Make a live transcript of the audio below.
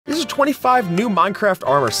These are 25 new Minecraft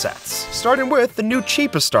armor sets, starting with the new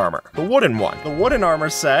cheapest armor, the wooden one. The wooden armor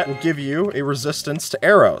set will give you a resistance to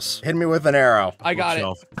arrows. Hit me with an arrow. I got it.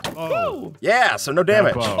 Oh. Yeah, so no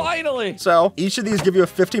damage. Finally. So each of these give you a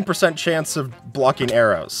 15% chance of blocking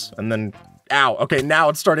arrows, and then ow. Okay, now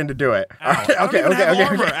it's starting to do it. Ow. Okay.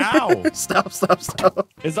 Ow. Stop.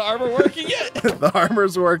 Is the armor working yet? The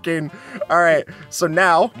armor's working. All right, so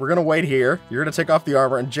now we're gonna wait here. You're gonna take off the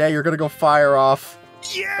armor, and Jay, you're gonna go fire off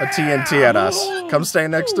a TNT at us. Come stay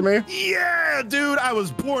next to me. Yeah, dude, I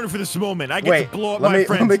was born for this moment. I get to blow up my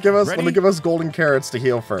friends. Let me give us golden carrots to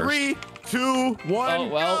heal first. 3, 2, 1. Oh,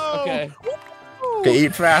 well, go. okay. Okay,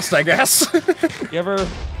 eat fast, I guess. You ever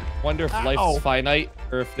wonder if life is finite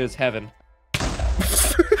or if there's heaven?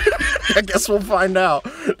 I guess we'll find out.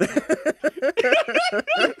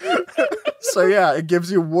 So yeah, it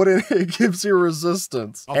gives you wooden, it gives you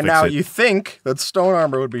resistance. And now you think that stone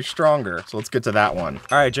armor would be stronger. So let's get to that one.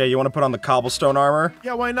 All right, Jay, you want to put on the cobblestone armor?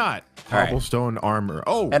 Yeah, why not? Cobblestone armor.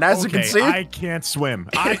 Oh, and as you can see, I can't swim.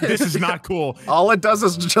 This is not cool. All it does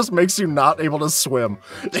is just makes you not able to swim.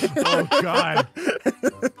 Oh God.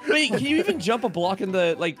 Wait, can you even jump a block in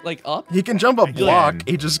the like up? He can jump a block.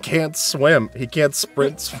 He just can't swim. He can't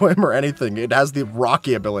sprint, swim, or anything. It has the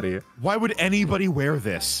rocky ability. Why would anybody wear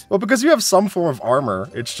this? Well, because you have some form of armor.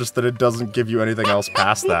 It's just that it doesn't give you anything else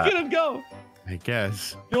past that. Look at him go. I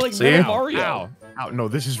guess. You're like See? Mario. Ow. Ow. No,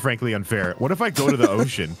 this is frankly unfair. What if I go to the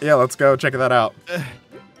ocean? Yeah, let's go check that out.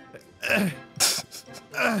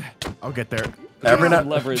 I'll get there. Every night.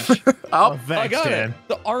 Leverage. Oh, thanks, I got Dan. it.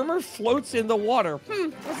 The armor floats in the water.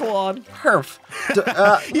 That's a lot. Perf.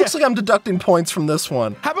 Looks like I'm deducting points from this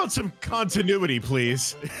one. How about some continuity,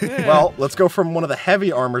 please? Yeah. Well, let's go from one of the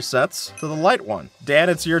heavy armor sets to the light one. Dan,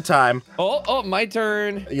 it's your time. Oh, my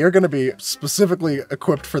turn. You're gonna be specifically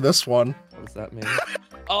equipped for this one. What does that mean?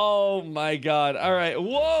 Oh my God! All right,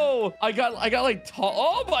 whoa! I got like tall.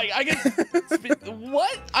 Oh my! I get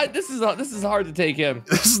what? This is hard to take in.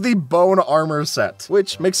 This is the bone armor set,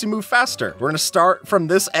 which makes you move faster. We're gonna start from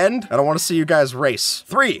this end, and I want to see you guys race.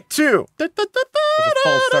 3, 2. There's a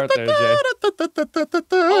false start there, Jay.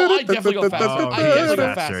 Oh, I definitely go faster. Oh, I he definitely is go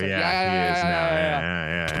faster. faster. Yeah, he is now.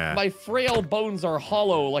 Yeah. My frail bones are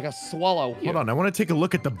hollow like a swallow. Hold on, I want to take a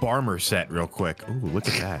look at the Barmer set real quick. Ooh, look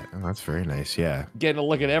at that. Oh, that's very nice. Yeah. Getting a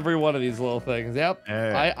look at every one of these little things. Yep.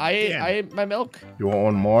 I ate my milk. You want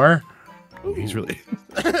one more? Ooh, he's really.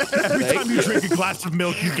 Every time you drink a glass of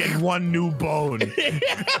milk, you get one new bone.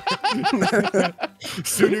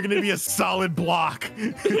 Soon you're gonna be a solid block.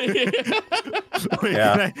 Wait,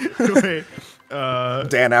 Yeah. Wait.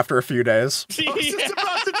 Dan, after a few days. I was just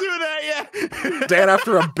about to do that, yeah. Dan,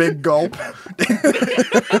 after a big gulp.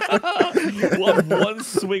 One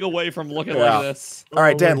swing away from looking like this. All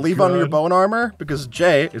right, Dan, Oh, leave on your bone armor, because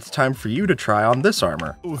Jay, it's time for you to try on this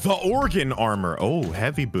armor. Ooh, the organ armor. Oh,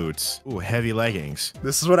 heavy boots. Ooh, heavy leggings.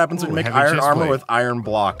 This is what happens when you make heavy iron chest armor plate. with iron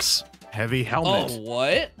blocks. Heavy helmet. Oh,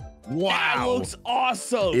 what? Wow. That looks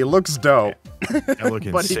awesome. He looks dope. That look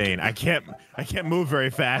But insane. I can't move very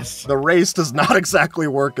fast. The race does not exactly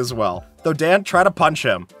work as well. Though, Dan, try to punch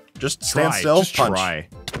him. Just stand still, Just punch. try.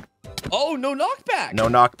 Oh, no knockback. No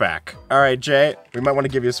knockback. All right, Jay, we might want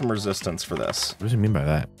to give you some resistance for this. What does he mean by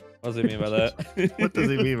that? What does he mean by that? What does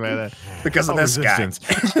he mean by that? Because of this resistance.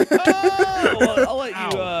 guy. Oh, well, I'll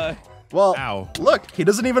let you, Well, Ow. look, he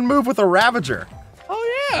doesn't even move with a Ravager.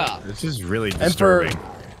 Oh, yeah. This is really And for disturbing.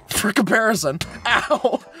 comparison,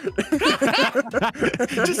 ow.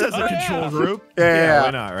 Just as a control group. Yeah.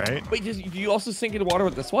 Why not, right? Wait, do you also sink into water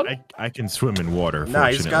with this one? I can swim in water, Nah,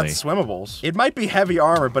 he's got fortunately. swimmables. It might be heavy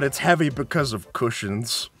armor, but it's heavy because of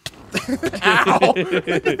cushions. Ow!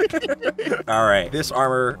 All right, this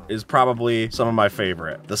armor is probably some of my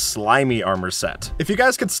favorite. The slimy armor set. If you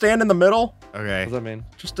guys could stand in the middle, Okay. What does that mean?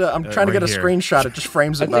 just I'm trying to right get a here. screenshot. It just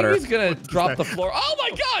frames I it think better. he's gonna drop the floor. Oh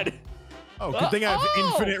my God! Oh, good thing I have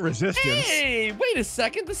infinite resistance. Hey, wait a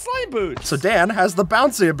second. The slime boots. So Dan has the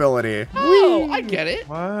bouncy ability. Oh, I get it.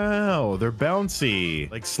 Wow, they're bouncy,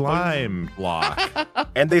 like slime block.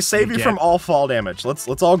 And they save you from all fall damage. Let's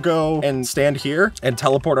all go and stand here and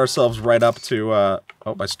teleport ourselves right up to oh,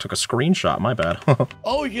 I just took a screenshot, my bad.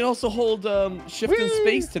 Oh, you can also hold shift and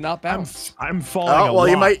space to not bounce. I'm falling. Oh, a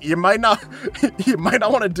well, lot. you might not you might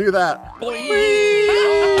not want to do that. Oh, hey.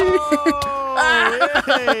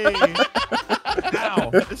 Ow,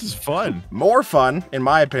 this is fun. More fun, in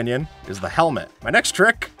my opinion, is the helmet. My next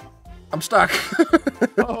trick I'm stuck.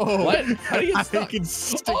 Oh, What? How do you get stuck? I can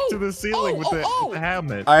stick to the ceiling with the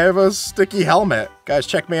helmet. I have a sticky helmet. Guys,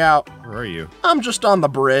 check me out. Where are you? I'm just on the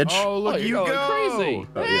bridge. Oh, look, You're you going go. crazy.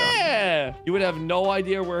 Oh, yeah. Yeah. You would have no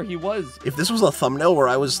idea where he was. If this was a thumbnail where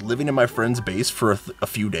I was living in my friend's base for a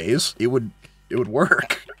few days, it would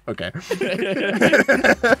work. Okay.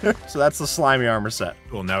 So that's the slimy armor set.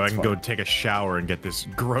 Well, now I can go take a shower and get this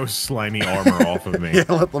gross, slimy armor off of me. Yeah,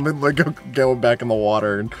 let me go back in the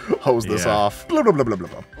water and hose this off. Blah, blah, blah, blah, blah,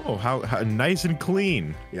 blah. Oh, how nice and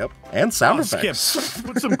clean. Yep. And sound Oh, effects. Skip,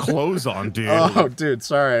 put some clothes on, dude. Oh, dude,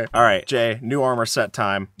 sorry. All right, Jay, new armor set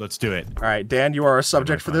time. Let's do it. All right, Dan, you are our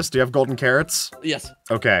subject for this. Do you have golden carrots? Yes.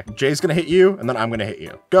 Okay, Jay's gonna hit you, and then I'm gonna hit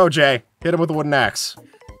you. Go, Jay. Hit him with a wooden axe.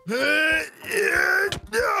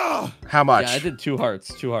 How much? Yeah, I did 2 hearts.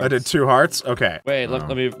 2 hearts. I did 2 hearts. Okay. Wait, let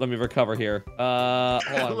me recover here. Hold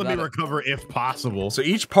on. Let me recover if possible. So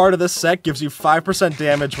each part of this set gives you 5%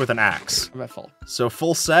 damage with an axe. I'm at full. So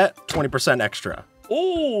full set, 20% extra.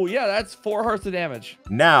 Oh, yeah, that's 4 hearts of damage.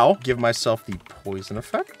 Now, give myself the poison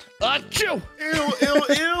effect. Achoo!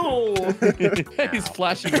 Ew. He's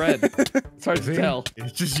flashing red. It's hard to tell.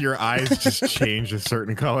 It's just your eyes just change a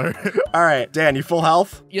certain color. All right, Dan, you full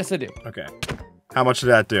health? Yes, I do. Okay. How much did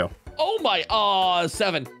that do? Oh my,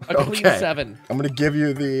 7. A clean Okay. 7. I'm gonna give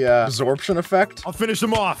you the absorption effect. I'll finish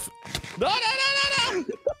him off. No.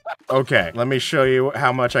 Okay, let me show you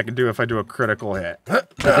how much I can do if I do a critical hit. That's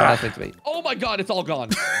nothing to me. Oh my god, it's all gone.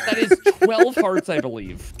 That is 12 hearts, I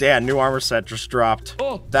believe. Dan, new armor set just dropped.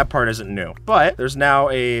 Oh. That part isn't new, but there's now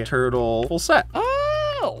a turtle full set.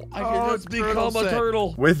 Oh, I can just become a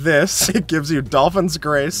turtle. With this, it gives you Dolphin's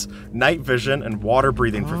Grace, Night Vision, and Water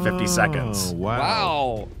Breathing for 50 seconds.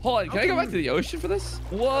 Wow. Hold on, can I go back to the ocean for this?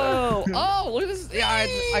 Whoa. Oh, look at this. Yeah,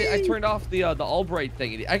 I turned off the Albright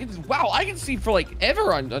thing. I can see for like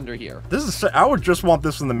ever under here. This is, I would just want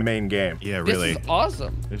this in the main game. Yeah, really. This is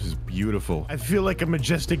awesome. This is beautiful. I feel like a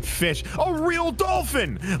majestic fish. A real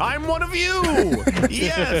dolphin. I'm one of you.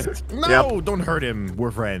 Yes. No, don't hurt him.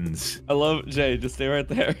 We're friends. I love Jay. Just stay right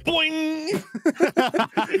there. Boing.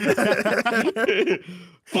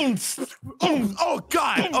 Oh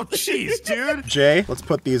God. Oh jeez, dude. Jay, let's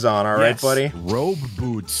put these on, all right, buddy? Robe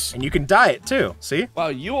boots. And you can dye it too, see? Wow,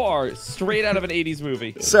 you are straight out of an 80s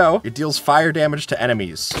movie. So, it deals fire damage to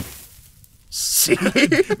enemies. See?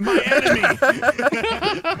 My enemy.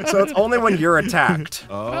 So it's only when you're attacked.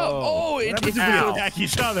 Oh, What happens if we attack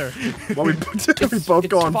each other? Well, we both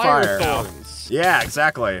go on fire. Thorns. Yeah,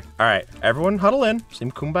 exactly. All right, everyone huddle in.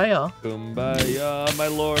 Sing kumbaya. Kumbaya, my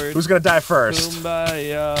lord. Who's gonna die first?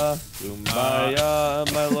 Kumbaya,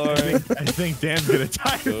 kumbaya, my lord. I think Dan's gonna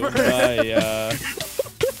die first. Kumbaya.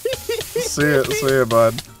 See ya,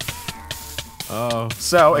 bud. Oh.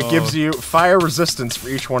 So it gives you fire resistance for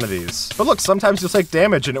each one of these. But look, sometimes you'll take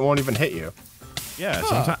damage and it won't even hit you. Yeah,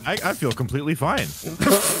 sometimes I feel completely fine.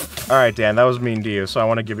 All right, Dan, that was mean to you, so I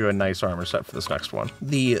want to give you a nice armor set for this next one.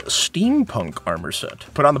 The steampunk armor set.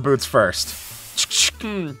 Put on the boots first.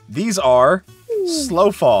 These are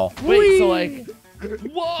slow fall. Wait, so like,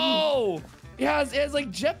 whoa! It has like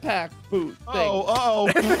jetpack boot thing. Oh.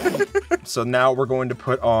 So now we're going to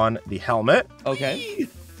put on the helmet, Okay.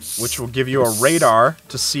 which will give you a radar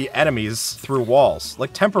to see enemies through walls,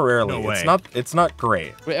 like temporarily. No way. It's not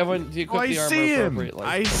great. Wait, everyone, do you equip I the armor see him. appropriately?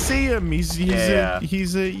 I see him. He's Yeah.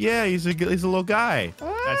 a little guy.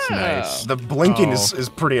 That's nice. The blinking Oh. is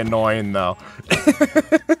pretty annoying though.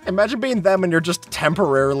 Imagine being them and you're just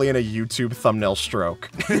temporarily in a YouTube thumbnail stroke.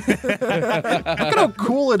 Look at how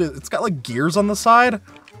cool it is. It's got like gears on the side.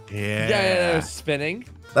 Yeah. Yeah, spinning.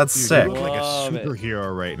 That's Dude, sick. you look like a Love it.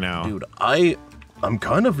 superhero right now. Dude, I'm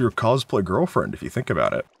kind of your cosplay girlfriend if you think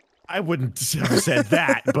about it. I wouldn't have said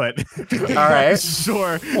that, but All right.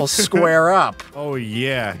 sure. We'll square up. Oh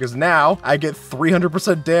yeah. Because now I get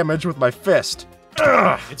 300% damage with my fist.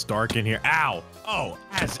 Ugh. It's dark in here. Ow. Oh,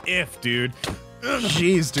 as if, dude.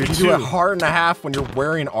 Jeez, dude, you do a heart and a half when you're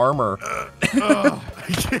wearing armor. Ow.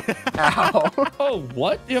 Oh,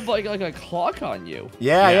 what? You have like a clock on you.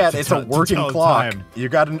 Yeah, to it's a tell- to working tell clock. time. You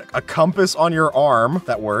got a compass on your arm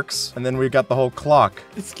that works, and then we got the whole clock.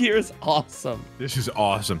 This gear is awesome. This is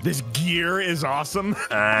awesome. This gear is awesome.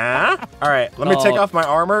 All right, let me take off my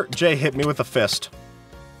armor. Jay, hit me with a fist.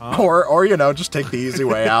 Or you know, just take the easy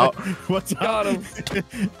way out. What's up? Got him.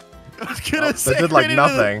 I was gonna Oh, say that did like right into the-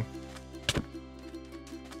 nothing.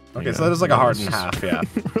 Okay, so that is like a heart and a half, yeah.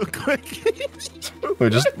 Real quick. We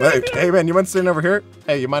just, hey man, you mind standing over here?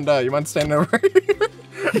 Hey, you mind standing over here?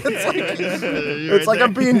 It's like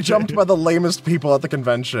I'm being jumped by the lamest people at the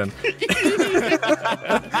convention.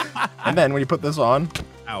 And then when you put this on,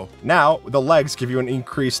 Ow. Ow. Now, the legs give you an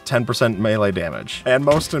increased 10% melee damage. And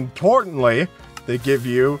most importantly, they give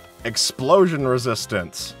you explosion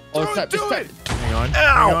resistance. Oh, it's Do time. it! Hang on.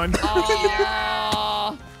 Ow. Hang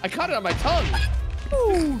on. I caught it on my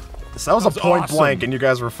tongue. So that was a point awesome. blank, and you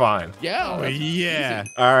guys were fine. Yeah. Oh, that's yeah.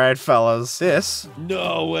 easy. All right, fellas. This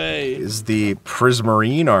No way. is the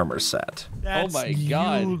Prismarine armor set. my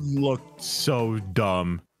God. You look so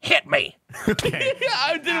dumb. Hit me. Okay. Yeah,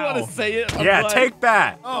 I didn't want to say it. I'm Yeah, glad- take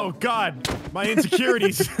that. Oh, God. My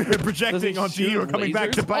insecurities projecting onto you are coming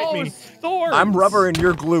back to bite me. Thorns. I'm rubber and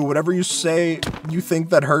you're glue. Whatever you say you think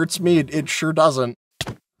that hurts me, it sure doesn't.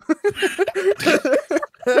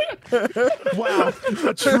 Wow,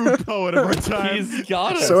 a true poet of our time. He's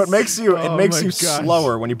got us. So it makes you Oh makes my you gosh.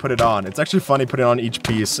 slower when you put it on. It's actually funny putting on each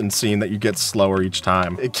piece and seeing that you get slower each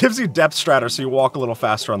time. It gives you depth strata, so you walk a little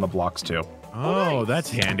faster on the blocks too. Oh, that's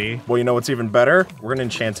handy. Well, you know what's even better? We're gonna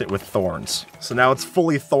enchant it with thorns. So now it's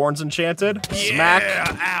fully thorns enchanted. Smack.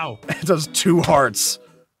 Yeah, ow. It does 2 hearts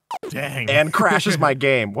Dang. and crashes my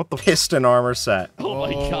game. What the piston armor set? Oh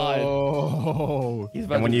my God. Oh, He's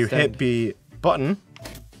about And when to you extend. hit B button,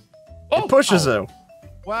 Oh, it pushes you.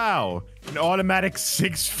 wow. An automatic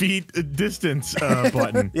 6 feet distance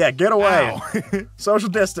button. Yeah, get away. Ow. Social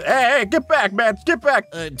distance. Hey, get back, man. Get back.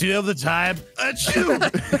 Do you have the time? Shoot!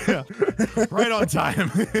 Right on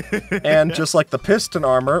time. And just like the piston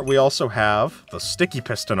armor, we also have the sticky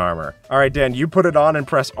piston armor. All right, Dan, you put it on and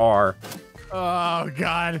press R. Oh,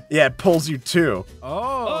 God. Yeah, it pulls you too.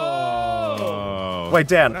 Oh. Wait,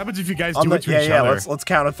 Dan. What happens if you guys On do the, it to each other? let's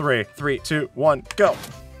count to 3. 3, 2, 1, go.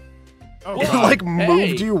 Oh, It God. like Hey.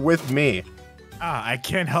 moved you with me. I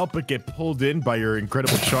can't help but get pulled in by your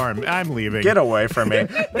incredible charm. I'm leaving. Get away from me.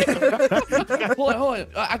 Hold on.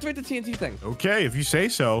 Activate the TNT thing. Okay, if you say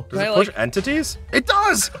so. Does Can it I, push like- entities? It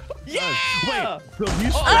does! Yeah. Wait, so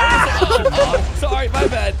you Sorry, my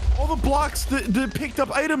bad. all the blocks, the picked up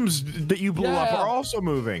items that you blew up Yeah. are also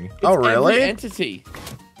moving. Oh, Every really? entity.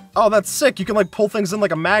 Oh, that's sick. You can like pull things in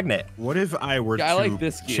like a magnet. What if I were Yeah, I to like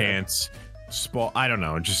this gear. chance spawn? I don't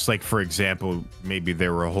know. Just like for example, maybe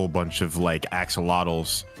there were a whole bunch of like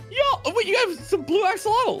axolotls. Yo, wait, you have some blue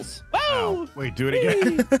axolotls. Wow. Ow. Wait, do it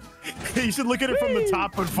again. You should look at it from the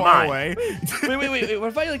top but far Mine. away. Wait. What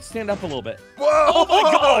if I like stand up a little bit? Whoa! Oh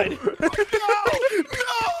my God.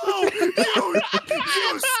 No!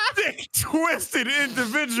 You stick twisted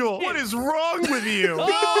individual! What is wrong with you?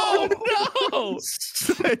 Oh no.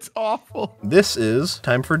 It's awful. This is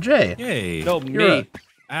time for Jay. Yay. No, You're me.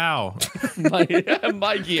 Ow.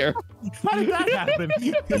 My gear. How did that happen?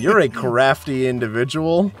 You're a crafty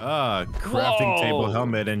individual. Crafting Whoa. table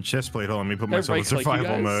helmet and chest plate. Hold on, let me put Can I myself in right-click you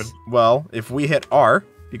survival mode. guys? Well, if we hit R,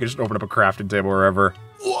 you can just open up a crafting table wherever.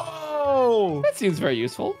 Whoa! That seems very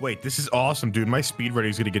useful. Wait, this is awesome, dude. My speed ready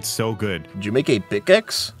is gonna get so good. Did you make a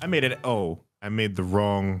pickaxe? I made it. Oh, I made the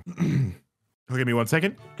wrong. Give me 1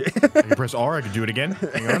 second. I can press R. I can do it again.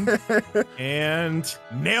 Hang on. And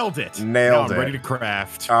nailed it. Nailed now I'm it. ready to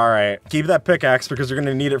craft. All right, keep that pickaxe because you're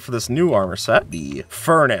gonna need it for this new armor set, the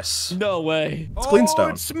furnace. No way. It's clean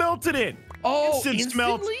stone. It smelted it. Oh, Instant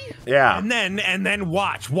smelt. instantly? Yeah. And then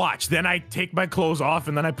watch. Then I take my clothes off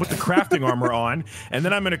and then I put the crafting armor on and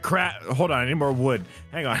then I'm gonna craft. Hold on, I need more wood.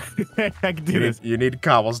 Hang on. I can do this. You need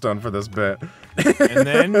cobblestone for this bit. And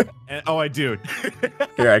then, oh, I do.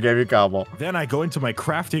 Here, I gave you cobble. Then I go into my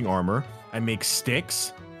crafting armor. I make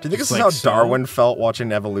sticks. Do you think Just this is like how so. Darwin felt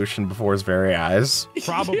watching evolution before his very eyes?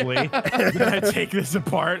 Probably. Then I take this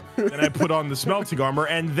apart. Then I put on the smelting armor,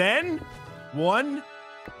 and then 1,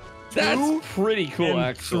 That's 2, pretty cool, and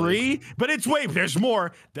actually. 3. But it's wait, there's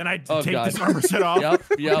more. Then I Oh, take God. this armor set off.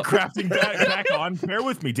 Yep. Crafting back on. Bear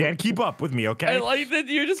with me, Dan. Keep up with me, okay? I like that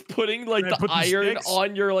you're just putting like And I the put the iron sticks.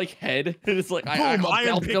 on your like head. And it's like Boom! I'll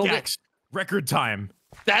Iron build it. pickaxe. Record time.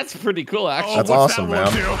 That's pretty cool, actually. That's what's awesome,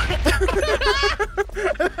 that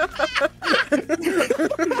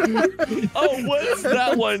Oh, what's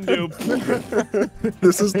that one do?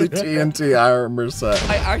 This is the TNT armor set.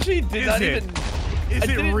 I actually did Is not it? even. Is I it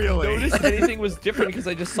didn't really? notice anything was different because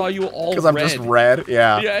I just saw you all Because I'm just red.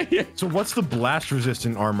 Yeah. Yeah. So what's the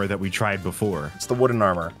blast-resistant armor that we tried before? It's the wooden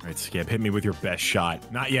armor. All right, Skip, hit me with your best shot.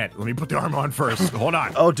 Not yet. Let me put the armor on first. Hold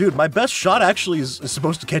on. Oh, dude, my best shot actually is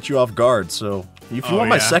supposed to catch you off guard. So if you Oh, want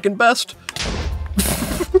my yeah? second best,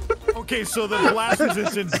 Okay, so the blast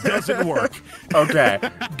resistance doesn't work. okay,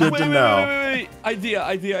 good to know. Wait.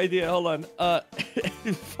 Idea. Hold on.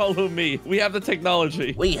 Follow me. We have the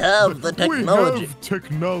technology. We have the We have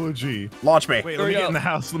technology. Launch me. Wait, Here let we me get go. in the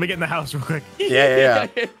house. Let me get in the house real quick. Yeah.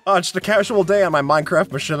 Oh, it's just a casual day on my Minecraft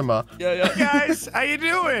machinima. Yeah. Guys, how you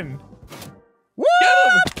doing?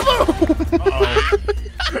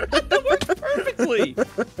 That worked perfectly.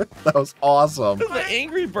 That was awesome. The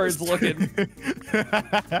Angry Birds looking.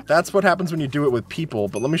 That's what happens when you do it with people,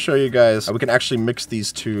 but let me show you guys how we can actually mix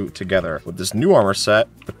these two together with this new armor set,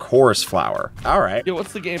 the chorus flower. All right. Yo,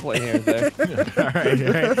 what's the gameplay here there? All right.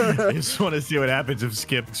 I just want to see what happens if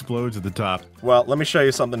Skip explodes at the top. Well, let me show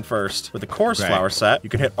you something first. With the chorus flower set, you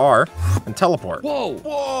can hit R and teleport. Whoa.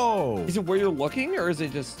 Whoa. Is it where you're looking or is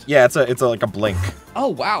it just... Yeah, it's like a blink. Oh,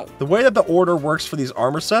 wow. The way that the order works for these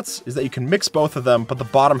armor sets is that you can mix both of them, but the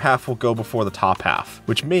bottom half will go before the top half,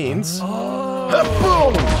 which means... Boom!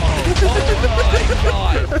 Oh, my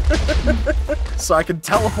God. So I can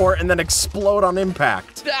teleport and then explode on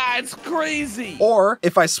impact. That's crazy. Or,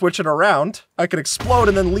 if I switch it around, I can explode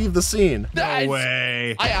and then leave the scene. That's... No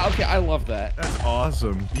way. Okay, I love that. That's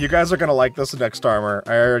awesome. You guys are gonna like this next armor.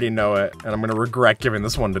 I already know it, and I'm gonna regret giving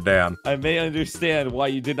this one to Dan. I may understand why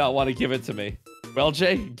you did not want to give it to me. Well,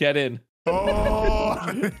 Jay, get in. Oh.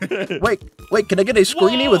 Wait, can I get a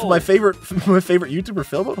screenie with my favorite YouTuber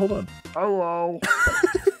Philbot? Hold on. Hello.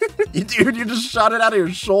 Dude, you just shot it out of your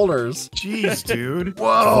shoulders. Jeez, dude.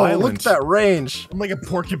 Whoa, look at that range. I'm like a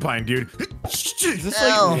porcupine, dude. Is this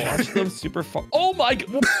like launch them super far? Oh my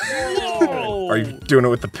God. Whoa. Are you doing it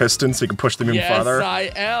with the piston so you can push them even farther? Yes,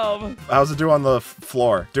 I am. How's it do on the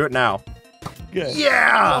floor? Do it now. Good.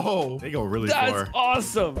 Yeah! Oh, they go really That's far.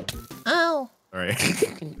 awesome. Ow. All right.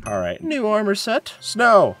 All right, new armor set.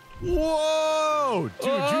 Snow. Whoa,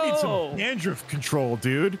 dude, you need some dandruff control,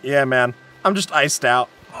 dude. Yeah, man. I'm just iced out.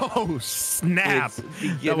 Oh, snap. It's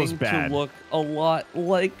beginning That was bad. to look a lot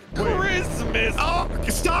like Christmas. Oh,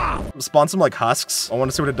 stop. Spawn some like husks. I want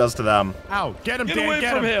to see what it does to them. Ow, get him, Get Dan, away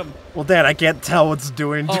get from him. him. Well, Dan, I can't tell what's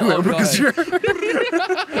doing to Oh, it because God. you're...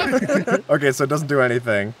 Okay, so it doesn't do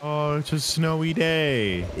anything. Oh, it's a snowy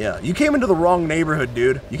day. Yeah, you came into the wrong neighborhood,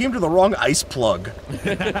 dude. You came to the wrong ice plug.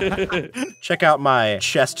 Check out my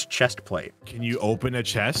chest plate. Can you open a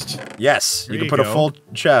chest? Yes, you There can you put a go. full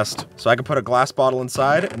chest. So I can put a glass bottle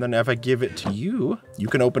inside, and then if I give it to you, you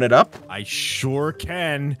can open it up, I sure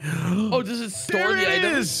can. Oh, does it store There the it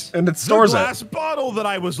items? is. and it stores the it. glass bottle that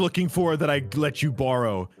I was looking for that I let you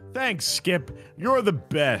borrow. Thanks, Skip. You're the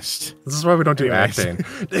best. This is why we don't do Anyways. acting.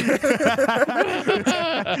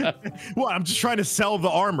 Well, I'm just trying to sell the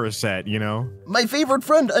armor set, you know? My favorite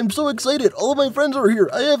friend, I'm so excited. All of my friends are here.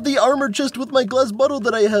 I have the armor chest with my glass bottle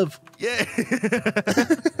that I have. Yeah.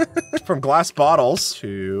 From glass bottles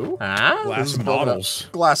to... Glass this is building up. bottles.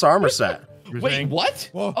 Glass armor set. You're Wait, saying- what?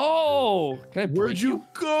 Whoa. Oh, can I Where'd break you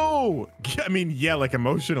go? I mean, yeah, like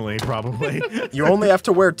emotionally, probably. You only have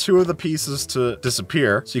to wear 2 of the pieces to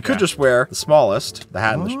disappear, so you could just wear the smallest, the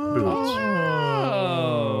hat and the boots.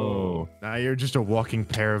 Oh. Now you're just a walking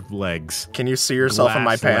pair of legs. Can you see yourself in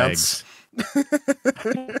my Glass pants?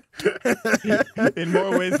 In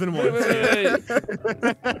more ways than one. Wait.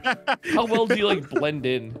 How well do you like blend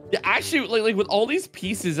in? Yeah, actually, like with all these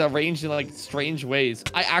pieces arranged in like strange ways,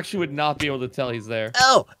 I actually would not be able to tell he's there.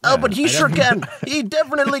 Oh, but he I sure can. He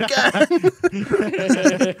definitely can.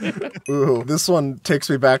 Ooh, this one takes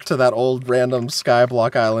me back to that old random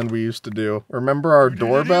Skyblock Island we used to do. Remember our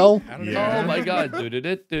doorbell? Yeah. Oh my God, do.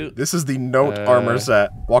 This is the note armor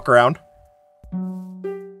set. Walk around.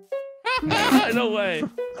 No way.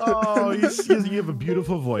 Oh, you have a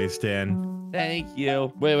beautiful voice, Dan. Thank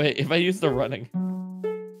you. Wait. If I use the running,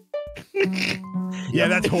 Yeah,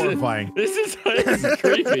 that's horrifying. this is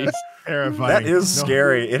creepy. Terrifying. That is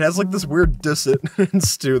scary. It has like this weird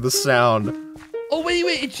dissonance to the sound. Oh wait,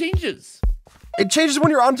 it changes. It changes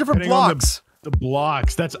when you're on different Depending on blocks. The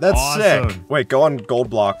blocks. That's sick. awesome. Wait, go on gold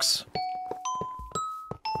blocks.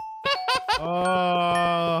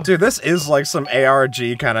 Dude, this is like some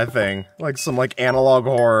ARG kind of thing. Like some like analog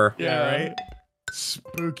horror. Yeah, right?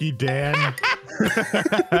 Spooky Dan. I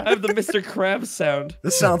have the Mr. Krabs sound.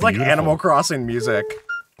 This sounds like Beautiful. Animal Crossing music.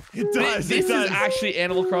 It does. This it does. is actually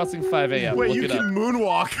Animal Crossing 5 a.m. Wait, Look you it can up.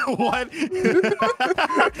 moonwalk. What?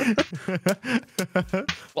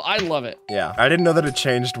 Well, I love it. Yeah, I didn't know that it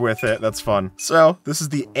changed with it. That's fun. So, this is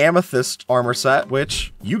the Amethyst armor set,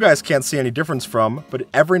 which you guys can't see any difference from, but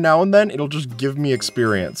every now and then it'll just give me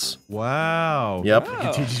experience. Wow. Yep.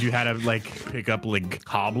 It teaches you how to like pick up like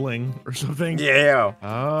cobbling or something. Yeah.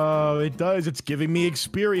 Oh, it does. It's giving me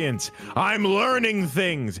experience. I'm learning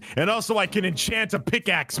things. And also I can enchant a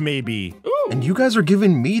pickaxe maybe. And you guys are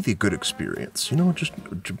giving me the good experience. You know, just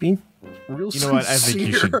being real You know what? I think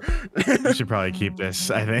you sincere. you should probably keep this,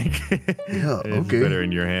 I think. Yeah, It's okay. better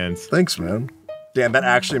in your hands. Thanks, man. Damn, that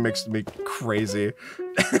actually makes me crazy.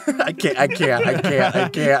 I can't.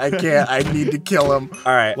 I need to kill him.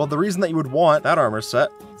 All right. Well, the reason that you would want that armor set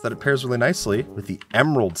is that it pairs really nicely with the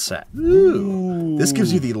emerald set. Ooh. This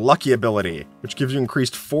gives you the lucky ability, which gives you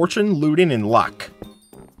increased fortune, looting, and luck.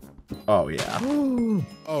 Oh, yeah.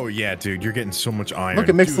 Oh, yeah, dude. You're getting so much iron. Look,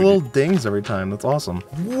 it makes dude. the little dings every time. That's awesome.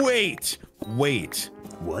 Wait.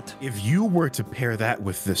 What? If you were to pair that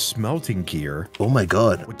with the smelting gear, Oh my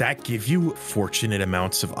god. would that give you fortunate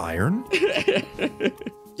amounts of iron?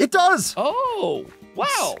 It does! Oh,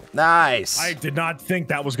 wow. Nice. I did not think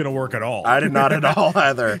that was going to work at all. I did not at all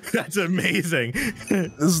either. That's amazing.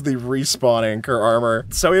 This is the respawn anchor armor.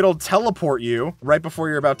 So it'll teleport you right before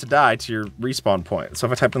you're about to die to your respawn point. So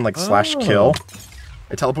if I type in like /kill,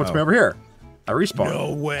 it teleports me over here. I respawn.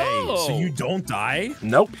 No way. Oh. So you don't die?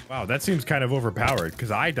 Nope. Wow, that seems kind of overpowered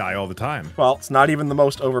because I die all the time. Well, it's not even the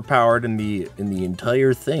most overpowered in the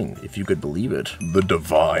entire thing, if you could believe it. The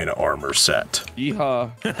Divine Armor Set.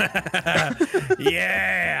 Yeehaw.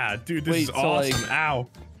 Yeah, dude, this Wait, is so, awesome. like- Ow.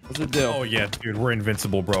 What's it do? Oh yeah, dude, we're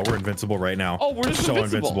invincible, bro. We're invincible right now. Oh, we're just so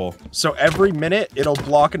invincible. So every minute, it'll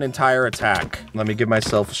block an entire attack. Let me give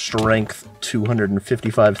myself strength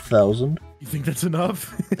 255,000. You think that's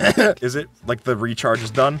enough? Is it? Like the recharge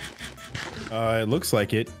is done? It looks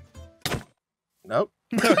like it. Nope.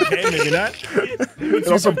 Okay, maybe not.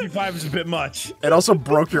 also- 255 is a bit much. It also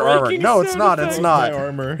broke your armor. Breaking No, it's not. sound It's effect. not. My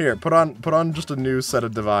armor. Here, put on just a new set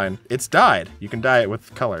of Divine. It's dyed. You can dye it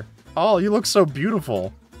with color. Oh, you look so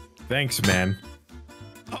beautiful. Thanks, man.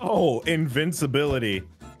 Oh, invincibility.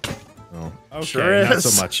 Oh, okay, Sure not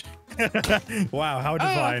is. so much. Wow, how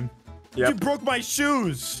divine. Yep. You broke my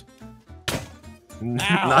shoes.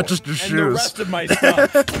 Ow. Not just your And the shoes. rest of my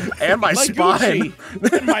stuff. And my My spine.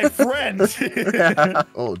 Gucci. And my friend. Yeah.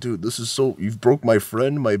 Oh, dude, this is so... You've broke my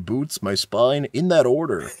friend, my boots, my spine, in that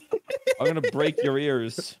order. I'm gonna break your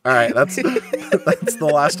ears. All right, that's the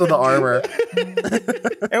last of the armor.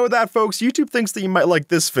 And with that, folks, YouTube thinks that you might like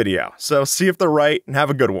this video. So see if they're right and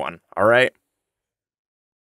have a good one, all right?